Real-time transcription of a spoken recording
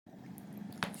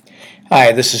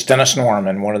Hi, this is Dennis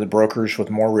Norman, one of the brokers with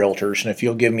More Realtors, and if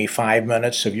you'll give me 5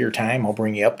 minutes of your time, I'll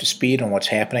bring you up to speed on what's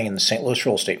happening in the St. Louis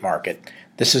real estate market.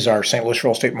 This is our St. Louis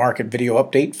real estate market video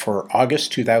update for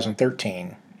August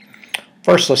 2013.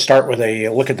 First, let's start with a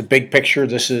look at the big picture.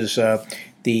 This is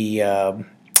the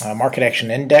Market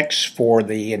Action Index for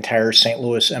the entire St.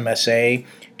 Louis MSA.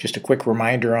 Just a quick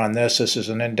reminder on this. This is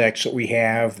an index that we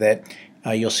have that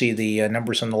you'll see the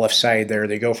numbers on the left side there.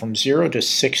 They go from 0 to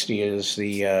 60 is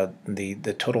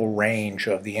the total range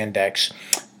of the index.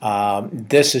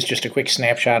 This is just a quick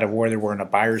snapshot of whether we're in a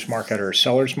buyer's market or a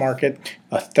seller's market.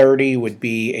 A 30 would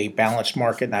be a balanced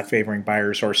market, not favoring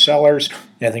buyers or sellers.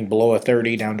 Anything below a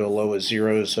 30 down to a low of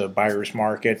 0 is a buyer's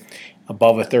market.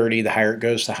 Above a 30, the higher it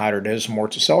goes, the hotter it is, the more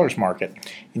it's a seller's market.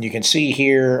 And you can see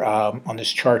here on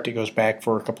this chart that goes back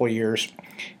for a couple of years,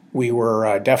 we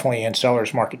were definitely in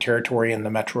seller's market territory in the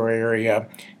metro area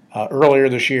earlier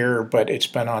this year, but it's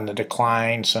been on the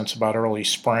decline since about early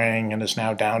spring and is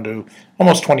now down to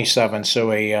almost 27,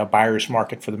 so a buyer's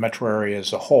market for the metro area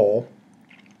as a whole.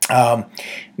 Now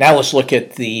let's look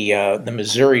at the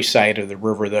Missouri side of the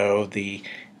river, though, the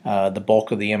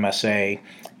bulk of the MSA.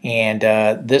 And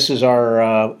this is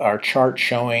our chart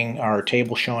showing, our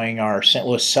table showing our St.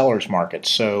 Louis sellers markets.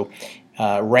 So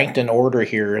ranked in order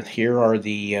here are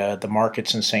the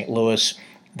markets in St. Louis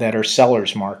that are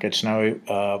sellers markets. Now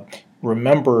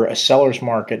remember, a seller's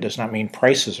market does not mean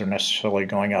prices are necessarily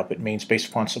going up. It means based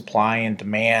upon supply and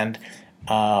demand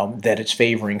that it's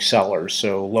favoring sellers.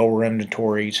 So lower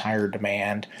inventories, higher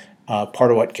demand.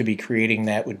 Part of what could be creating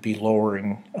that would be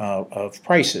lowering of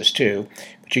prices too.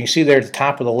 But you can see there at the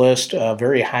top of the list,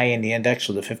 very high in the index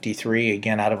with a 53,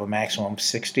 again out of a maximum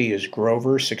 60, is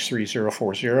Grover,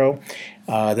 63040.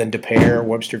 Then Des Peres,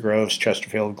 Webster Groves,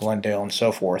 Chesterfield, Glendale, and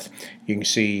so forth. You can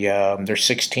see there's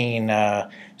 16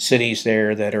 cities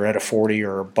there that are at a 40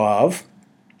 or above.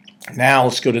 Now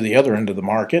let's go to the other end of the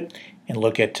market and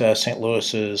look at St.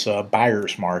 Louis's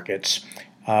buyers markets.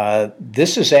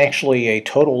 This is actually a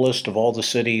total list of all the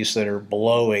cities that are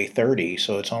below a 30,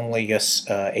 so it's only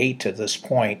 8 at this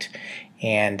point.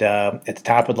 And at the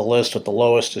top of the list with the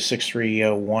lowest is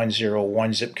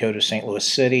 63101 zip code of St. Louis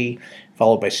City,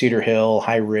 followed by Cedar Hill,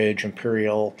 High Ridge,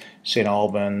 Imperial, St.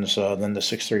 Albans, then the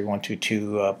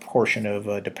 63122 portion of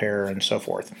Des Peres, and so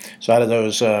forth. So out of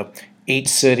those 8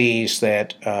 cities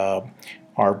that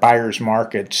are buyers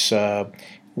markets,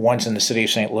 one's in the city of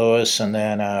St. Louis, and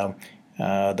then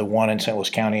the one in St.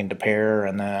 Louis County in Des Peres,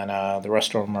 and then the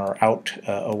rest of them are out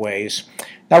a ways.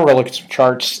 Now we're going to look at some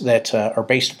charts that are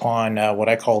based upon what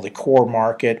I call the core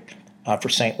market for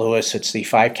St. Louis. It's the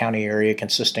 5-county area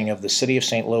consisting of the city of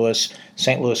St. Louis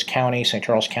County, St.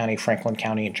 Charles County, Franklin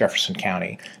County, and Jefferson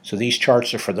County. So these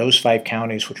charts are for those 5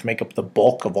 counties, which make up the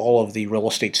bulk of all of the real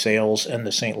estate sales in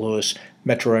the St. Louis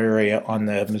metro area on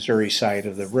the Missouri side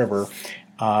of the river.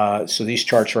 So these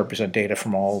charts represent data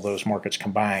from all of those markets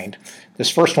combined.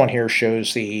 This first one here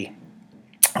shows the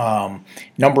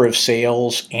number of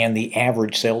sales and the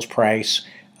average sales price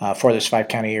for this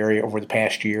 5-county area over the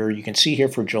past year. You can see here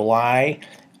for July,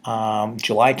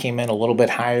 July came in a little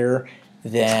bit higher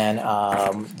than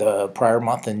the prior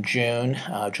month in June.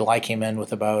 July came in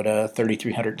with about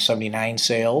 3,379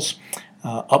 sales.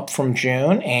 Up from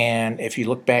June, and if you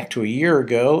look back to a year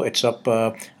ago, it's up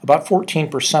about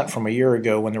 14% from a year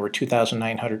ago when there were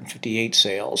 2,958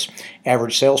 sales.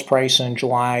 Average sales price in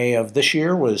July of this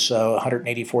year was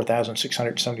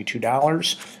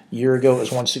 $184,672. A year ago it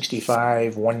was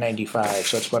 $165,195,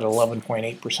 so that's about an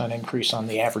 11.8% increase on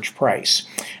the average price.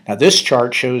 Now this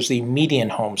chart shows the median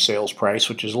home sales price,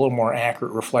 which is a little more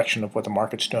accurate reflection of what the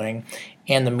market's doing,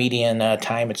 and the median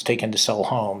time it's taken to sell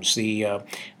homes. The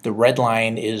red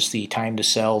line is the time to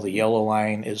sell, the yellow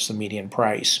line is the median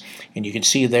price. And you can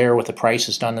see there what the price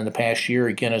has done in the past year,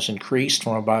 again, has increased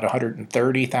from about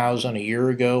 $130,000 a year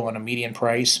ago on a median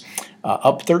price,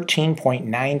 up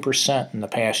 13.9% in the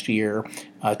past year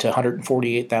to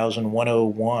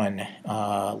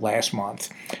 $148,101 last month.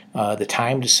 The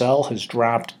time to sell has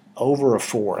dropped over a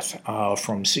fourth,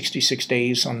 from 66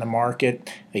 days on the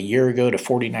market a year ago to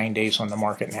 49 days on the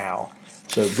market now.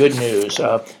 So good news.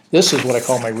 This is what I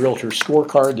call my realtor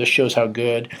scorecard. This shows how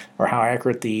good or how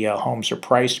accurate the homes are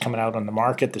priced coming out on the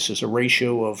market. This is a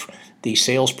ratio of the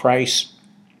sales price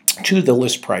to the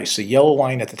list price. The yellow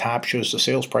line at the top shows the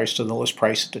sales price to the list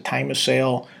price at the time of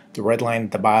sale. The red line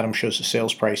at the bottom shows the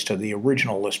sales price to the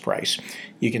original list price.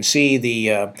 You can see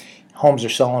the homes are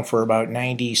selling for about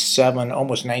 97,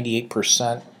 almost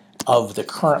 98% of the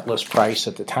current list price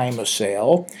at the time of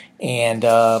sale, and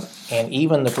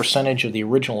even the percentage of the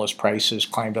original list price has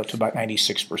climbed up to about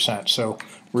 96%. So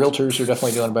realtors are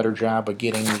definitely doing a better job of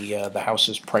getting the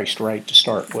houses priced right to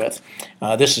start with.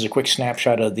 This is a quick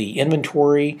snapshot of the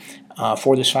inventory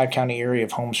for this 5-county area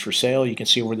of homes for sale. You can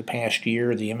see over the past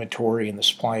year the inventory and the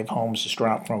supply of homes has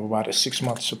dropped from about a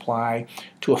 6-month supply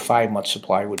to a 5-month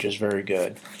supply, which is very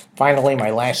good. Finally,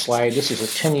 my last slide, this is a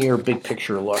 10-year big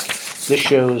picture look. This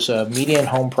shows median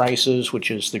home prices, which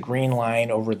is the green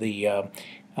line over the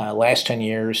last 10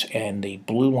 years, and the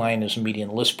blue line is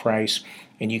median list price.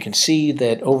 And you can see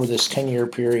that over this 10-year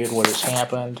period what has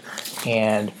happened,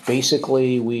 and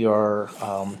basically we are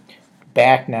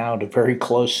back now to very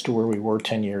close to where we were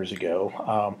 10 years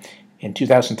ago. In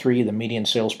 2003, the median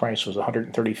sales price was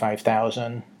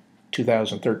 $135,000.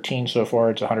 2013 so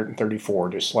far, it's 134,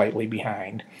 just slightly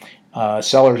behind.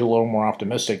 Sellers are a little more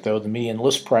optimistic though. The median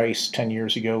list price 10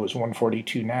 years ago was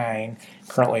 $142,900.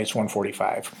 Currently, it's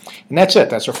 $145,000. And that's it.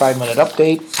 That's our 5-minute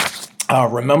update.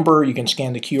 Remember, you can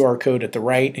scan the QR code at the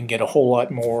right and get a whole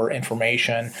lot more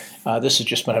information. This has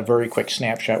just been a very quick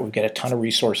snapshot. We've got a ton of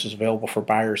resources available for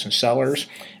buyers and sellers.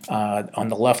 On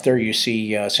the left there, you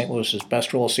see St. Louis's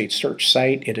best real estate search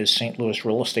site. It is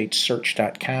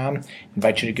stlouisrealestatesearch.com.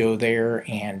 Invite you to go there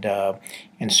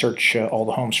and search all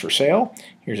the homes for sale.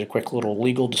 Here's a quick little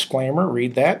legal disclaimer.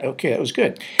 Read that. Okay, that was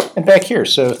good. And back here.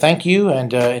 So thank you,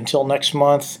 and until next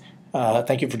month,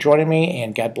 thank you for joining me,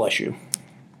 and God bless you.